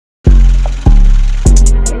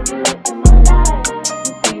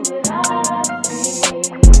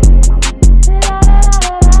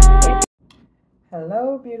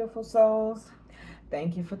beautiful souls.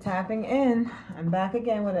 Thank you for tapping in. I'm back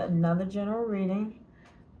again with another general reading.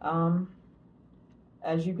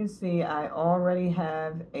 As you can see, I already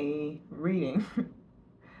have a reading.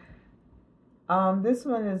 This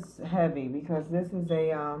one is heavy because this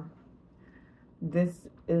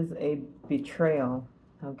is a betrayal,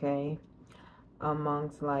 okay,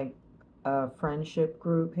 amongst like a friendship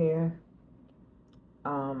group here.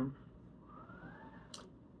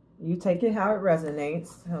 You take it how it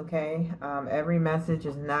resonates, okay? Every message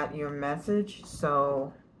is not your message,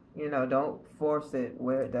 so, don't force it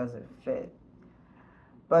where it doesn't fit.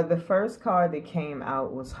 But the first card that came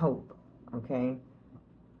out was hope, okay?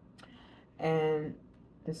 And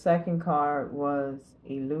the second card was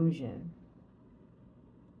illusion.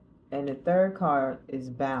 And the third card is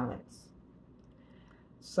balance.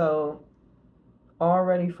 So,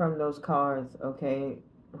 already from those cards, okay,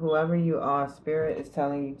 whoever you are, Spirit is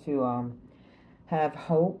telling you to have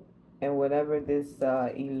hope in whatever this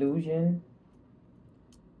illusion,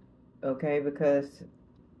 okay, because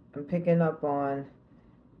I'm picking up on,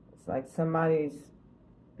 it's like somebody's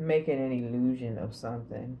making an illusion of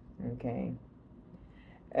something, okay,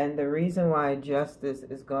 and the reason why justice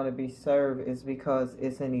is going to be served is because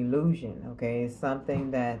it's an illusion, okay, it's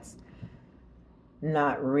something that's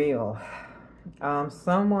not real.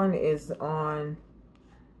 Someone is on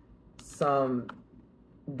some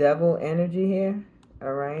devil energy here,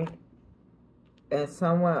 all right, and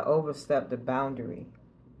someone overstepped the boundary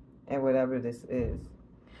and whatever this is,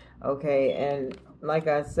 okay, and like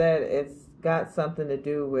I said, it's got something to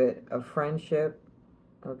do with a friendship,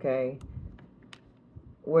 okay,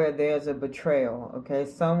 where there's a betrayal, okay,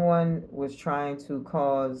 someone was trying to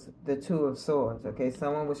cause the Two of Swords, okay,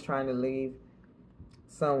 someone was trying to leave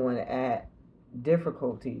someone at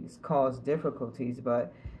difficulties, cause difficulties,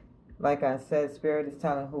 but like I said, Spirit is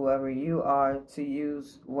telling whoever you are to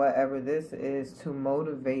use whatever this is to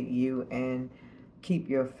motivate you and keep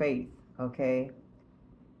your faith, okay?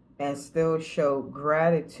 And still show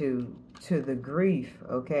gratitude to the grief,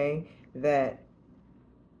 okay? That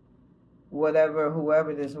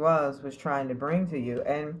whoever this was trying to bring to you.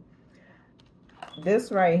 And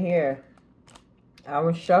this right here, I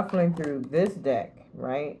was shuffling through this deck,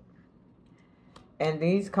 right? And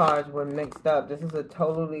these cards were mixed up. This is a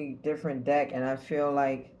totally different deck, and I feel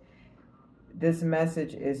like this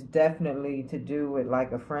message is definitely to do with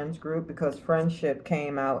like a friends group, because friendship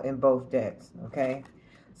came out in both decks, okay?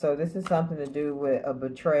 So this is something to do with a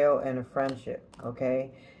betrayal and a friendship,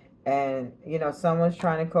 okay? And, someone's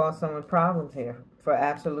trying to cause someone problems here for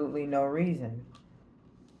absolutely no reason,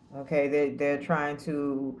 okay? They're trying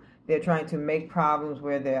to make problems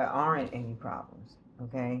where there aren't any problems,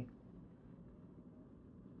 okay?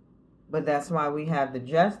 But that's why we have the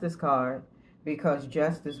Justice card, because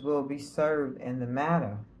justice will be served in the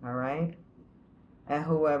matter, all right? And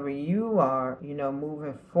whoever you are,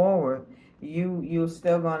 moving forward, you're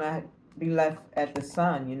still going to be left at the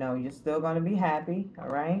sun, you're still going to be happy, all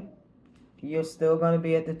right? You're still going to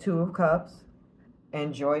be at the Two of Cups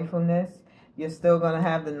and joyfulness. You're still going to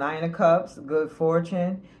have the Nine of Cups, good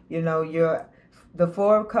fortune. The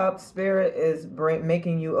Four of Cups, Spirit is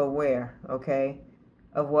making you aware, okay,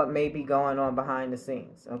 of what may be going on behind the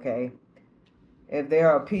scenes, okay? If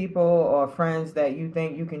there are people or friends that you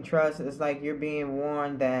think you can trust, it's like you're being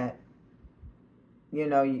warned that,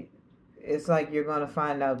 it's like you're going to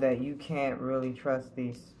find out that you can't really trust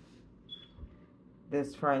this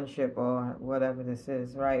friendship or whatever this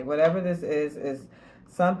is, right? Whatever this is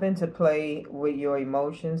something to play with your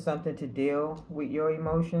emotions, something to deal with your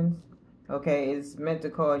emotions, okay? It's meant to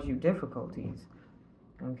cause you difficulties,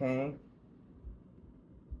 okay?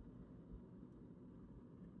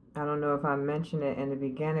 I don't know if I mentioned it in the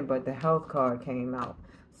beginning, but the health card came out.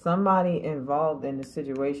 Somebody involved in the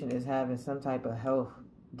situation is having some type of health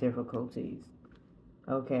difficulties,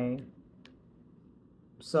 okay?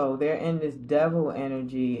 So they're in this devil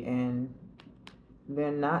energy and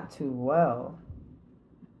they're not too well.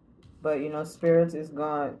 But, Spirit is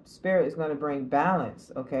going to bring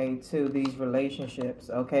balance, okay, to these relationships,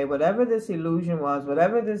 okay? Whatever this illusion was,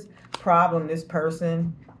 whatever this problem this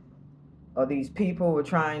person or these people were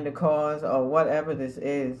trying to cause, or whatever this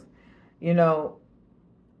is,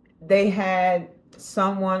 they had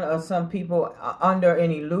someone or some people under an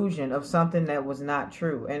illusion of something that was not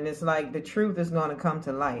true. And it's like the truth is going to come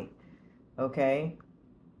to light, okay?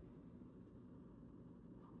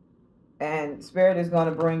 And Spirit is going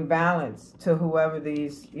to bring balance to whoever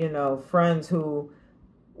these, friends who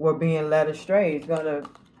were being led astray. It's going to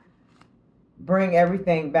bring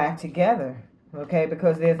everything back together. Okay,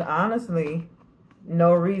 because there's honestly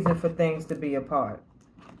no reason for things to be apart.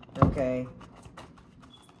 Okay.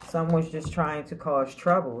 Someone's just trying to cause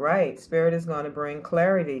trouble, right? Spirit is going to bring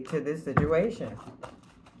clarity to this situation.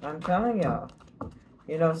 I'm telling y'all.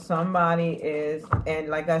 You know, somebody is, and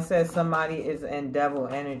like I said, somebody is in devil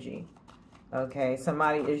energy. Okay?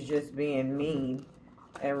 Somebody is just being mean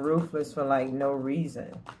and ruthless for like no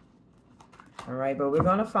reason. Alright? But we're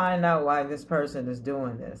going to find out why this person is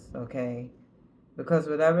doing this. Okay? Because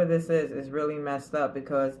whatever this is really messed up,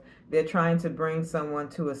 because they're trying to bring someone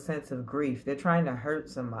to a sense of grief. They're trying to hurt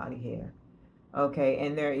somebody here. Okay?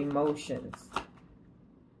 And their emotions.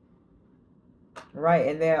 Right?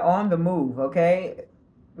 And they're on the move. Okay?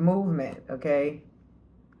 Movement. Okay?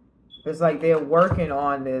 It's like they're working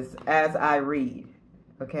on this as I read.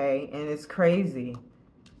 Okay? And it's crazy.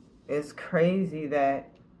 It's crazy that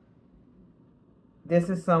this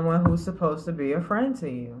is someone who's supposed to be a friend to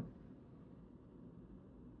you.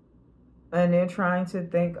 And they're trying to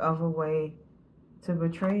think of a way to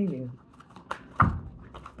betray you.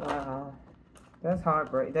 Wow. That's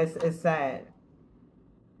heartbreak. It's sad.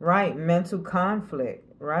 Right. Mental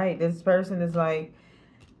conflict. Right. This person is like,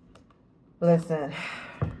 listen,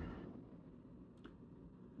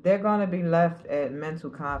 they're going to be left at mental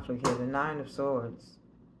conflict here. The Nine of Swords.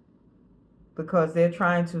 Because they're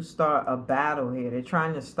trying to start a battle here. They're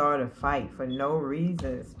trying to start a fight for no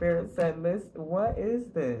reason. Spirit said, listen, what is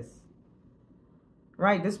this?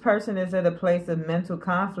 Right, this person is at a place of mental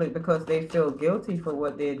conflict because they feel guilty for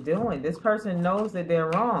what they're doing. This person knows that they're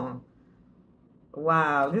wrong.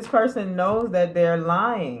 Wow, this person knows that they're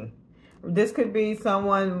lying. This could be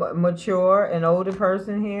someone mature, an older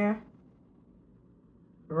person here.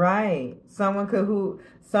 Right, someone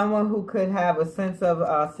who could have a sense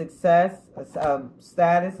of success,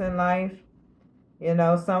 status in life. You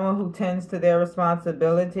know, someone who tends to their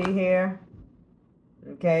responsibility here.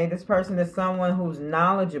 Okay, this person is someone who's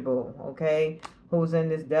knowledgeable, okay, who's in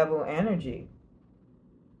this devil energy.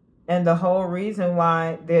 And the whole reason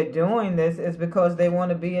why they're doing this is because they want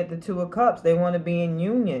to be at the Two of Cups. They want to be in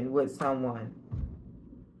union with someone.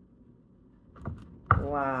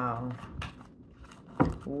 Wow.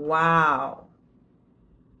 Wow.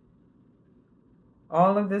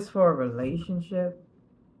 All of this for a relationship?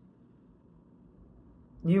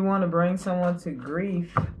 You want to bring someone to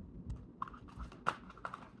grief?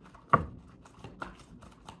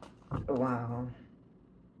 Wow.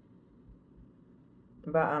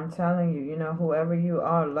 But I'm telling you, you know, whoever you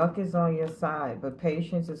are, luck is on your side, but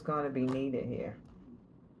patience is going to be needed here.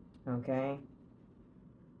 Okay?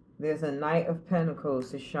 There's a Knight of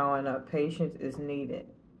Pentacles is showing up. Patience is needed.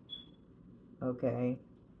 Okay?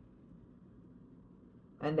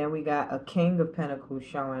 And then we got a King of Pentacles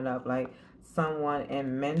showing up, like someone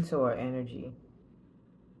in mentor energy.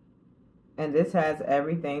 And this has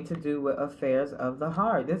everything to do with affairs of the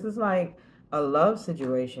heart. This is like a love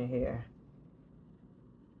situation here.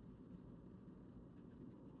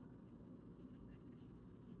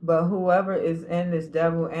 But whoever is in this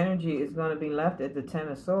devil energy is going to be left at the Ten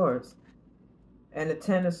of Swords. And the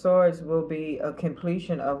Ten of Swords will be a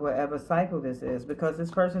completion of whatever cycle this is. Because this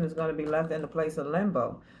person is going to be left in a place of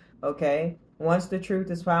limbo. Okay? Once the truth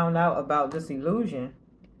is found out about this illusion,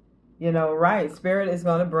 you know, right, Spirit is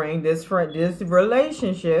going to bring this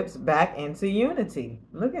relationships back into unity.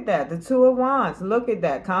 Look at that. The Two of Wands. Look at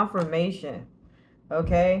that. Confirmation.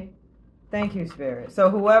 Okay? Thank you, Spirit. So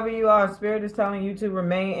whoever you are, Spirit is telling you to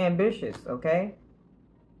remain ambitious. Okay?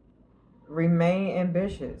 Remain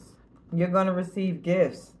ambitious. You're going to receive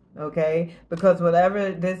gifts. Okay? Because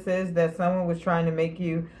whatever this is that someone was trying to make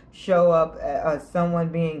you show up as someone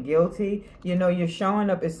being guilty, you know, you're showing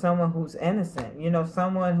up as someone who's innocent. You know,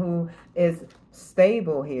 someone who is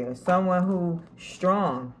stable here. Someone who's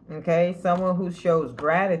strong. Okay? Someone who shows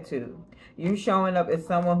gratitude. You showing up as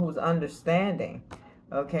someone who's understanding.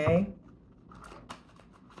 Okay?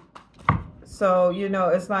 So, you know,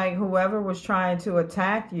 it's like whoever was trying to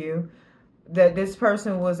attack you, that this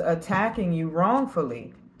person was attacking you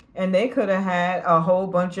wrongfully. And they could have had a whole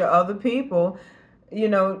bunch of other people, you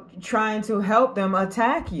know, trying to help them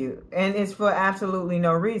attack you. And it's for absolutely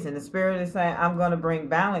no reason. The Spirit is saying, I'm going to bring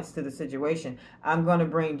balance to the situation. I'm going to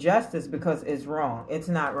bring justice because it's wrong. It's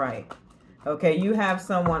not right. Okay, you have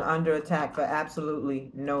someone under attack for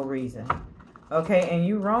absolutely no reason. Okay, and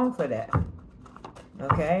you're wrong for that.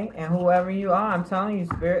 Okay, and whoever you are, I'm telling you,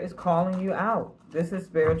 Spirit is calling you out. This is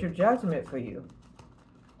spiritual judgment for you.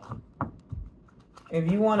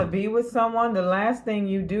 If you want to be with someone, the last thing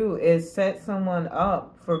you do is set someone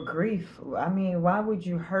up for grief. I mean, why would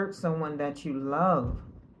you hurt someone that you love?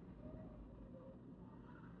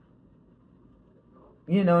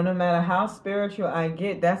 You know, no matter how spiritual I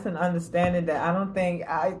get, that's an understanding that I don't think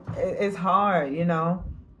it's hard, you know.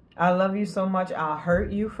 I love you so much, I'll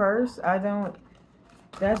hurt you first. I don't,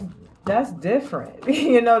 that's different.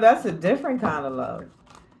 You know, that's a different kind of love.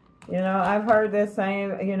 You know, I've heard this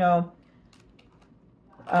saying, you know,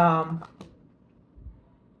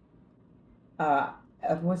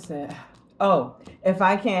 what's that? Oh, if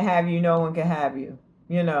I can't have you, no one can have you.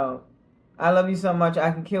 You know, I love you so much,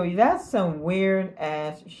 I can kill you. That's some weird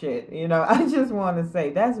ass shit. You know, I just want to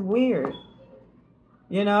say, that's weird.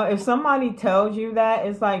 You know, if somebody tells you that,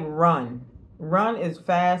 it's like run. Run as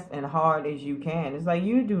fast and hard as you can. It's like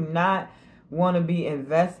you do not want to be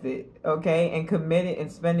invested, okay, and committed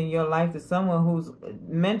and spending your life to someone who's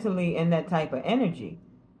mentally in that type of energy.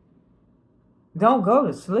 Don't go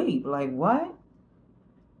to sleep. Like, what?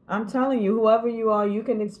 I'm telling you, whoever you are, you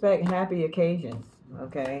can expect happy occasions,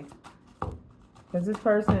 okay? Because this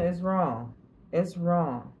person is wrong. It's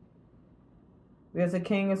wrong. There's a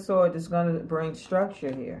King of Swords that's going to bring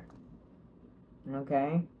structure here.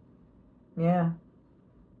 Okay? Yeah.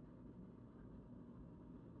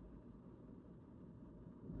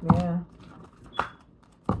 Yeah.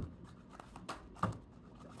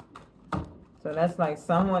 So that's like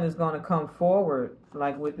someone is going to come forward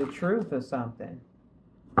like with the truth or something.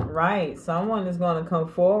 Right. Someone is going to come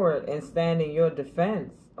forward and stand in your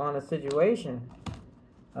defense on a situation.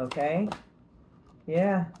 Okay?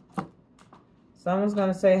 Yeah. Someone's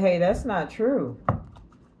going to say, hey, that's not true.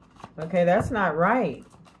 Okay, that's not right.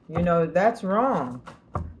 You know, that's wrong.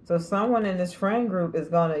 So someone in this friend group is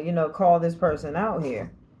going to, you know, call this person out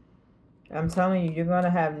here. I'm telling you, you're going to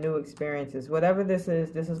have new experiences. Whatever this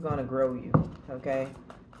is going to grow you. Okay?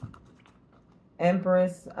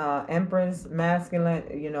 Empress,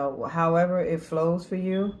 masculine, you know, however it flows for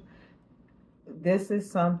you. This is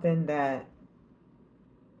something that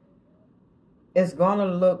it's going to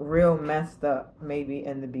look real messed up maybe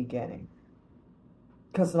in the beginning.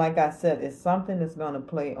 Because like I said, it's something that's going to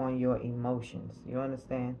play on your emotions. You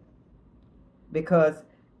understand? Because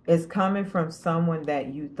it's coming from someone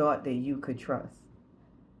that you thought that you could trust.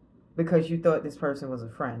 Because you thought this person was a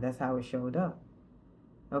friend. That's how it showed up.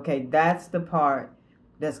 Okay, that's the part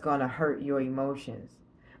that's going to hurt your emotions.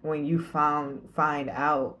 When you find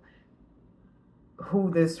out who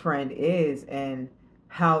this friend is and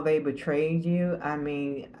how they betrayed you. I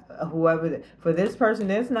mean, whoever, for this person,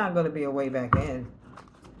 there's not going to be a way back in.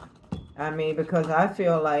 I mean, because I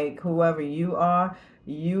feel like whoever you are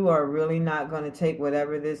really not going to take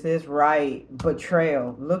whatever this is. Right.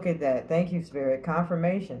 Betrayal. Look at that. Thank you, Spirit.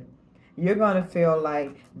 Confirmation. You're going to feel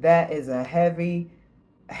like that is a heavy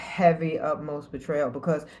utmost betrayal,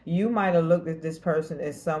 because you might have looked at this person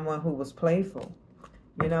as someone who was playful.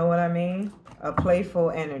 You know what I mean? A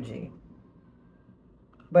playful energy.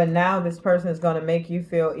 But now this person is going to make you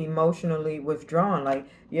feel emotionally withdrawn. Like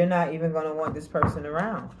you're not even going to want this person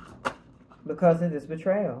around because of this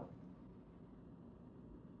betrayal.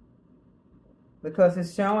 Because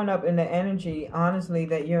it's showing up in the energy, honestly,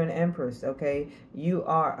 that you're an empress, okay? You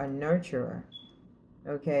are a nurturer,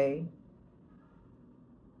 okay?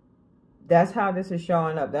 That's how this is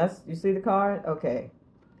showing up. You see the card? Okay.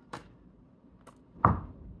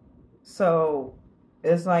 So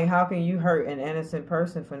it's like, how can you hurt an innocent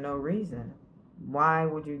person for no reason? Why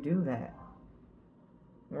would you do that?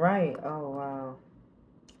 Right. Oh, wow.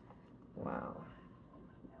 Wow.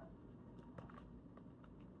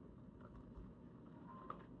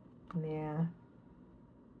 Yeah.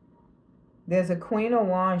 There's a Queen of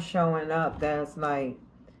Wands showing up that's like,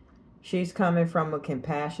 she's coming from a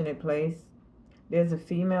compassionate place. There's a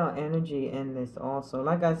female energy in this also.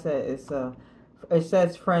 Like I said, it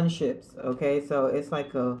says friendships, okay? So it's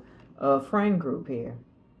like a friend group here.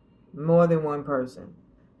 More than one person.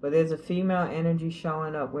 But there's a female energy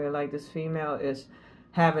showing up where like this female is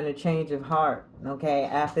having a change of heart, okay?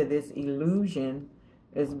 After this illusion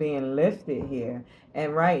is being lifted here.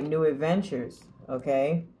 And right, new adventures,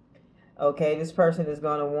 okay? Okay, this person is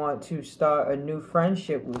going to want to start a new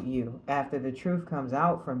friendship with you after the truth comes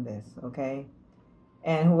out from this, okay?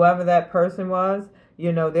 And whoever that person was,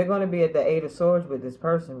 you know, they're going to be at the Eight of Swords with this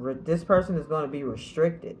person. This person is going to be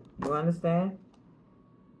restricted. You understand?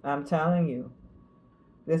 I'm telling you.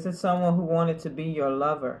 This is someone who wanted to be your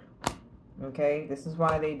lover. Okay? This is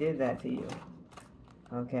why they did that to you.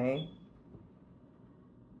 Okay?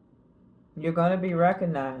 You're going to be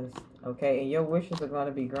recognized. Okay? And your wishes are going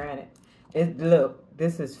to be granted. Look,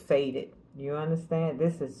 this is fated. You understand?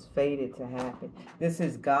 This is fated to happen. This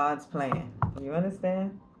is God's plan. You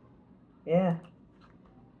understand? Yeah.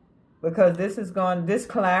 Because this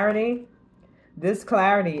clarity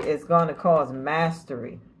is going to cause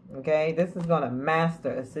mastery. Okay? This is going to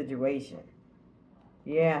master a situation.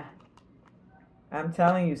 Yeah. I'm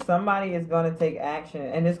telling you, somebody is going to take action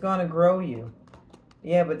and it's going to grow you.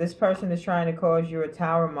 Yeah, but this person is trying to cause you a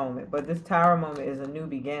tower moment. But this tower moment is a new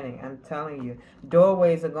beginning. I'm telling you.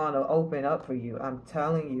 Doorways are going to open up for you. I'm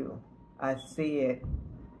telling you. I see it.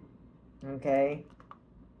 Okay?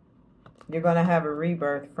 You're going to have a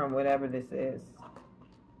rebirth from whatever this is.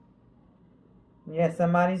 Yeah,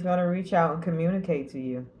 somebody's going to reach out and communicate to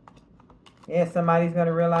you. Yeah, somebody's going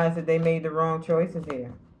to realize that they made the wrong choices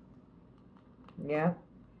here. Yeah.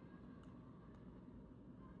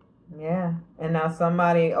 Yeah. And now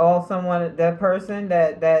that person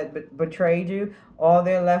that betrayed you, all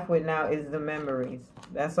they're left with now is the memories.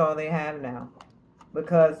 That's all they have now.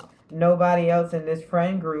 Because nobody else in this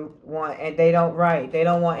friend group and they don't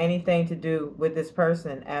want anything to do with this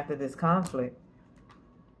person after this conflict.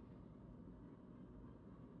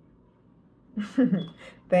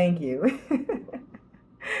 Thank you.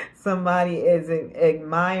 Somebody is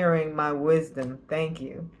admiring my wisdom. Thank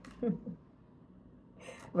you.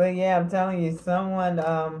 But yeah, I'm telling you, someone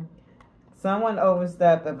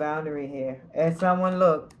overstepped a boundary here. And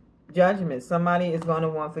judgment. Somebody is going to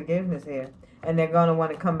want forgiveness here. And they're going to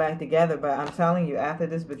want to come back together. But I'm telling you, after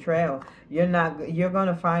this betrayal, you're going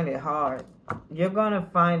to find it hard. You're going to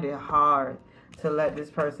find it hard to let this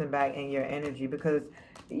person back in your energy, because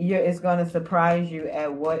it's going to surprise you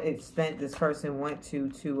at what extent this person went to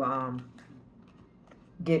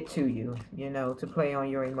get to you, to play on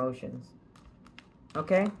your emotions.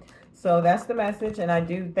 Okay, so that's the message, and I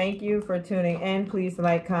do thank you for tuning in. Please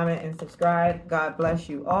like, comment, and subscribe. God bless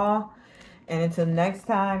you all, and until next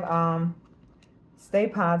time, stay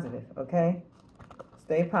positive. Okay,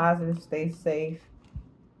 stay positive, stay safe,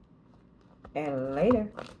 and later.